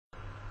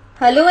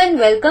Hello and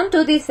welcome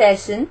to the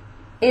session.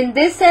 In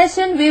this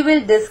session we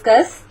will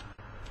discuss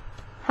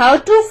how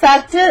to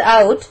factor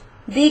out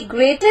the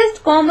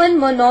greatest common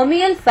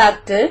monomial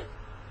factor,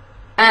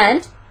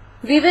 and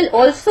we will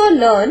also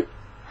learn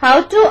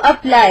how to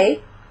apply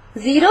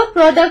zero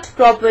product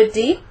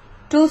property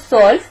to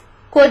solve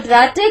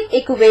quadratic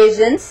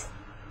equations.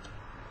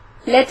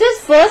 Let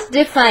us first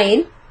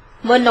define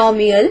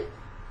monomial,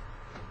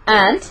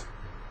 and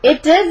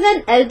it is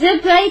an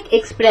algebraic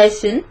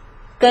expression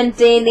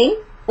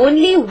containing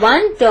only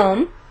one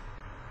term.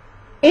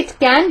 It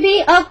can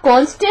be a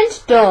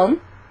constant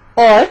term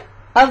or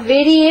a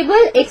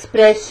variable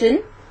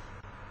expression.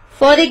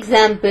 For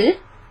example,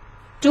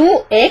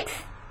 2x,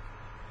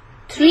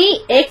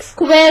 3x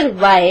square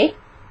y,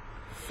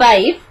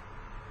 5,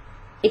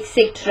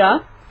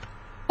 etc.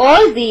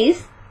 All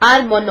these are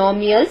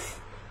monomials.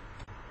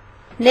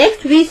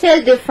 Next we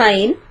shall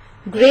define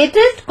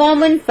greatest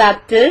common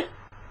factor.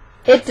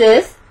 It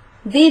is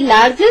the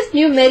largest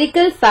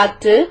numerical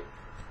factor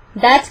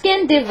that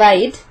can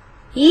divide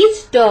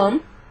each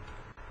term.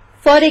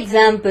 For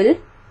example,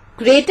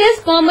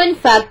 greatest common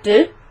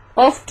factor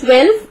of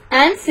 12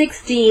 and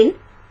 16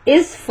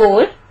 is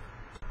 4.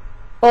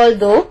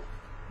 Although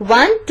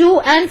 1,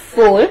 2 and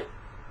 4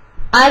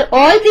 are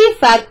all the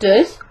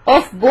factors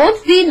of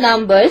both the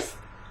numbers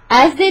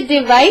as they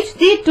divide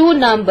the two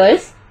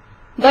numbers,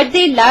 but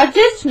the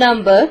largest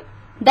number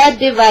that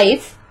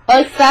divides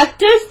or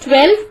factors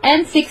 12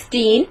 and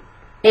 16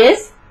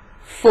 is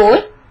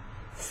 4.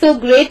 So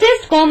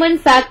greatest common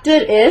factor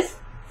is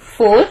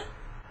 4.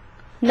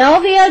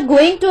 Now we are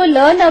going to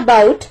learn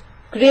about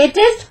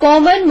greatest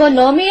common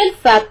monomial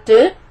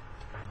factor.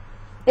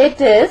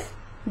 It is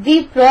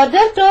the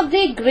product of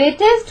the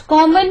greatest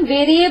common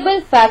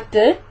variable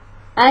factor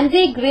and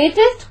the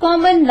greatest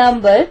common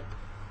number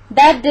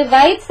that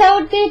divides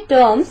out the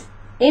terms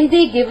in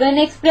the given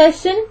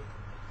expression.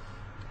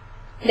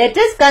 Let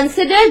us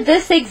consider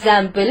this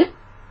example.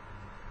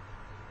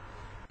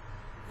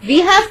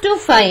 We have to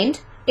find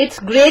its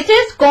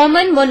greatest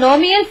common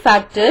monomial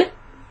factor.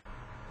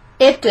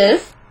 It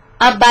is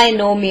a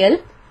binomial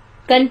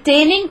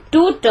containing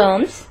two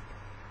terms.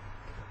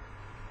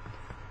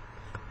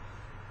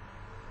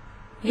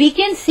 We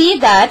can see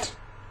that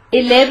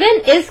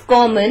 11 is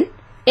common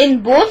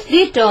in both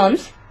the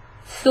terms,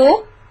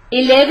 so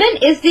 11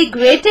 is the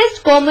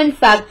greatest common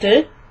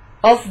factor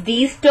of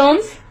these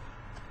terms.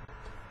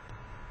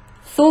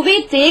 So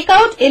we take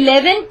out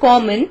 11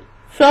 common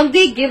from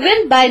the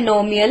given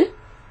binomial,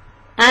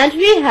 and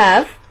we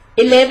have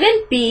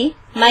 11p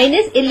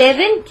minus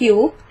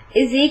 11q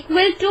is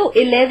equal to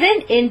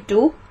 11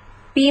 into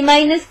p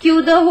minus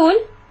q the whole.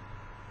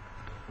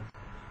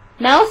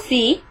 Now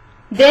see,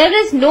 there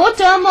is no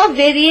term of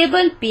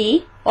variable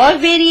p or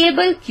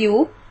variable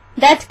q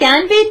that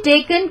can be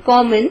taken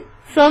common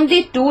from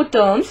the two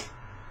terms.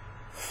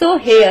 So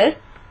here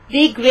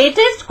the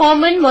greatest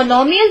common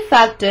monomial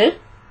factor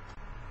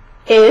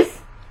is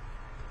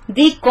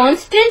the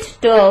constant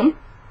term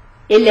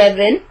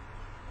 11.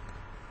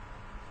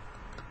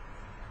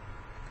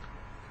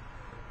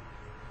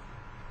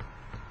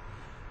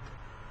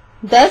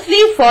 Thus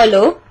we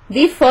follow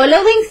the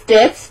following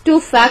steps to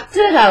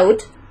factor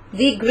out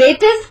the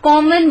greatest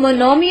common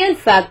monomial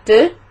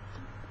factor,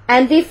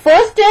 and the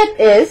first step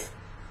is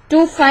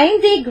to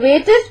find the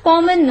greatest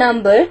common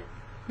number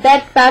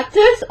that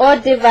factors or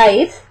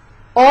divides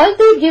all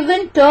the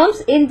given terms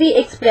in the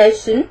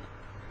expression,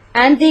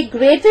 and the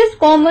greatest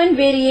common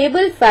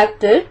variable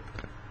factor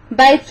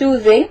by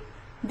choosing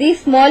the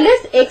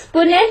smallest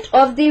exponent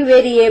of the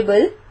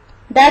variable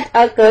that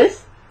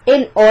occurs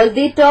in all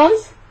the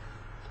terms,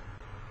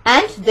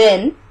 and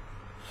then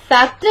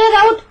factor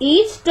out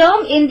each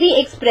term in the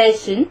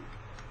expression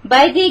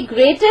by the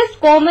greatest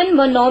common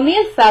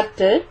monomial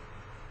factor,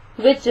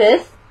 which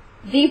is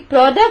the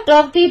product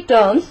of the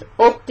terms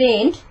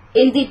obtained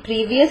in the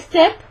previous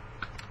step.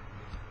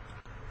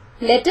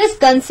 Let us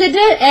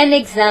consider an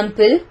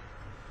example.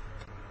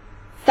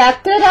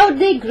 Factor out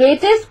the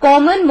greatest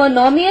common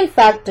monomial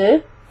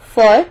factor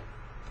for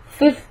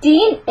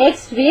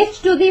 15x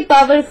raised to the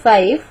power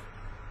 5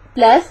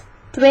 plus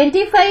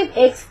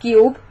 25x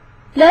cube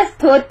plus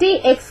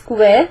 30x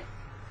square.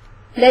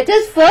 Let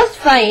us first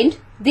find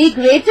the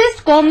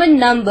greatest common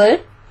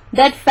number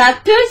that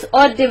factors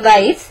or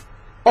divides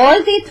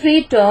all the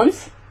three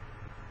terms.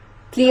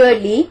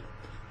 Clearly,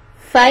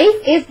 5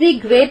 is the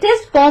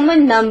greatest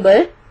common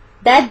number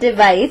that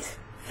divides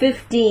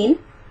 15,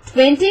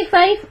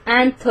 25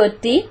 and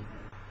 30.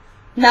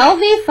 Now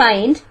we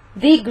find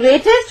the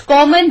greatest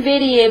common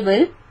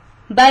variable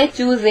by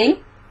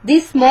choosing the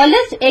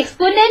smallest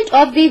exponent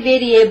of the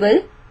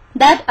variable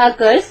that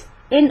occurs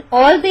in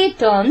all the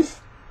terms.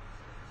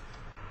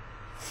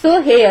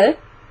 So here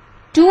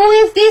 2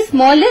 is the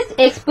smallest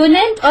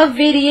exponent of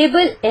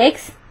variable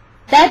x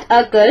that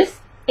occurs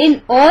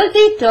in all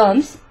the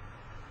terms.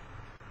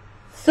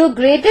 So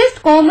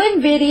greatest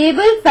common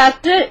variable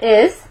factor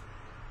is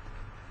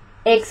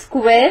x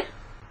square.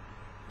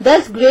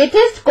 Thus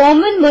greatest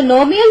common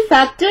monomial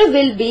factor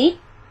will be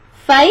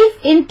 5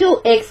 into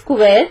x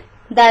square,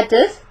 that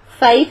is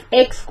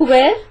 5x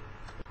square.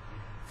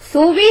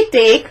 So we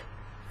take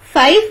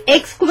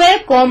 5x square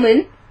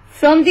common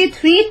from the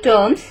three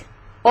terms,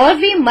 or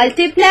we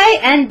multiply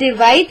and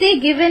divide the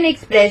given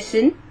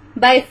expression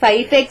by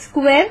 5x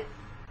square.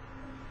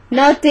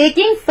 Now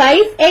taking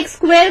 5x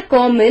square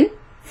common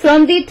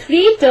from the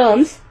three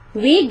terms,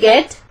 we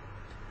get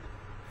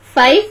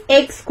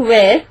 5x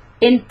square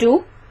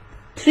into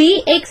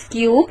 3x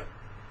cube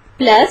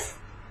plus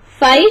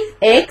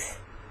 5x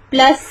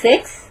plus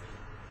 6.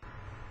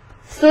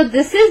 So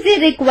this is the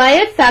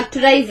required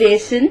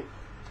factorization.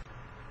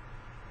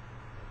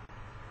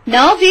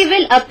 Now we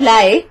will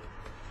apply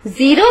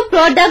zero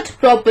product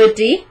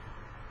property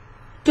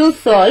to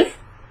solve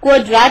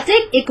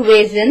quadratic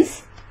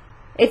equations.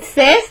 It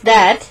says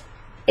that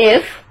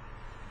if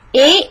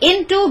a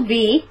into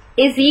b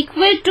is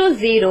equal to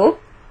 0,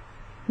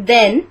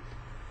 then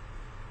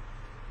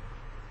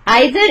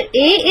either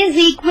a is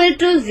equal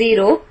to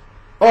 0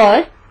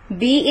 or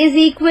b is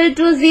equal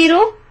to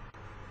 0.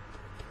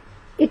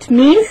 It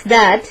means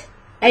that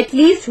at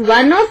least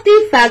one of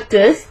the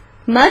factors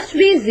must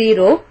be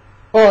 0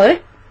 or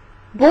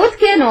both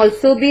can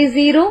also be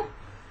 0.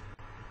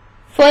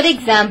 For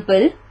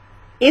example,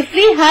 if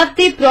we have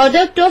the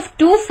product of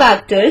two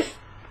factors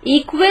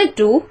equal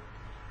to,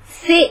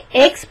 say,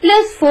 x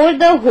plus 4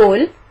 the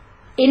whole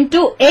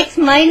into x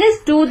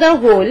minus 2 the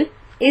whole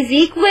is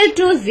equal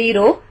to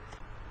 0,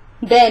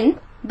 then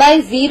by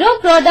zero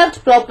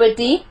product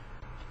property,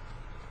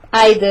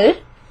 either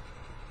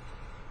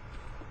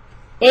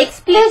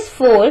x plus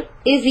 4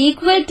 is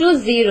equal to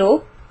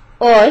 0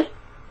 or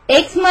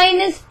x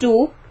minus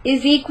 2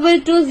 is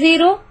equal to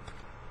 0.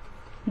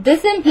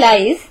 This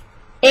implies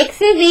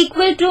x is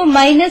equal to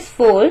minus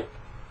 4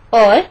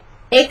 or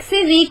x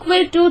is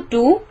equal to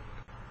 2.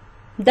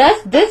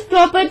 Thus, this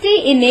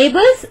property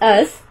enables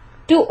us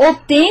to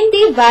obtain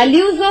the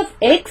values of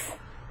x.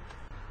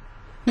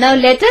 Now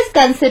let us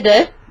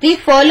consider the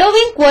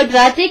following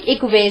quadratic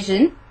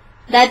equation,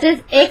 that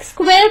is x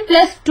square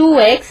plus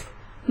 2x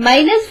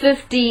minus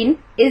 15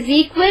 is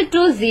equal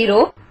to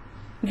 0.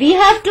 We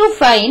have to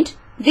find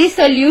the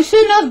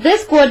solution of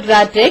this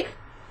quadratic.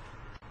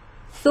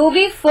 So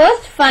we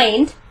first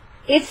find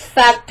its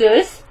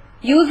factors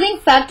using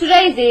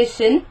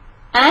factorization,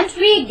 and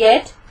we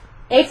get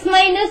x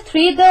minus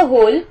 3 the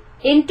whole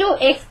into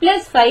x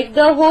plus 5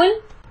 the whole.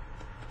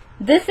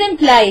 This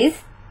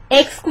implies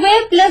x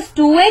square plus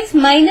 2x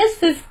minus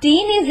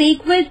 15 is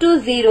equal to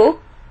 0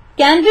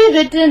 can be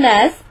written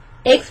as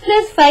x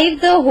plus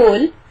 5 the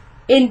whole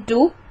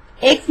into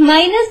x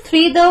minus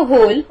 3 the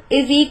whole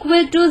is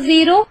equal to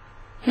 0.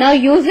 Now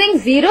using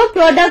zero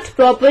product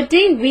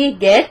property, we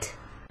get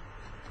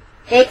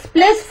x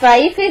plus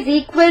 5 is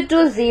equal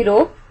to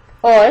 0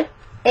 or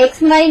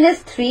x minus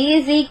 3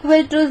 is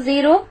equal to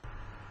 0.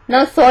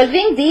 Now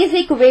solving these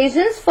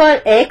equations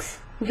for x,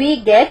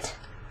 we get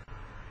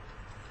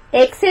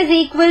x is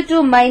equal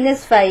to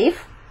minus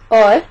 5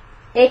 or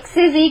x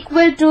is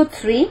equal to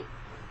 3.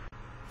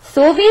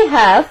 So we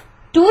have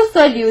two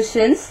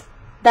solutions,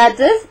 that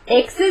is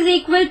x is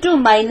equal to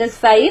minus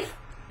 5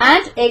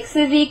 and x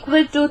is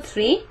equal to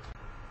 3.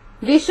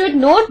 We should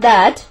note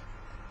that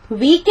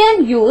we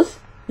can use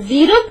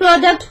zero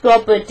product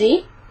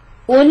property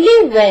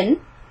only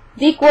when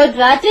the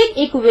quadratic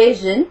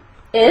equation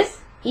is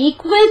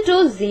equal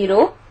to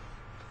 0.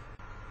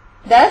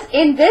 Thus,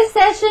 in this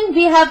session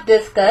we have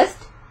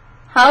discussed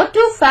how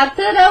to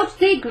factor out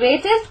the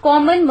greatest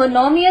common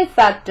monomial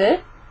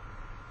factor,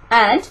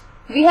 and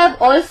we have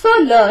also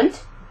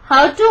learnt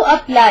how to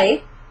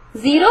apply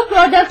zero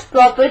product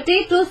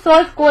property to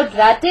solve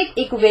quadratic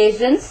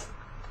equations.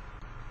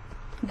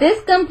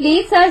 This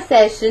completes our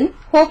session.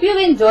 Hope you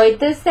enjoyed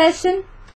this session.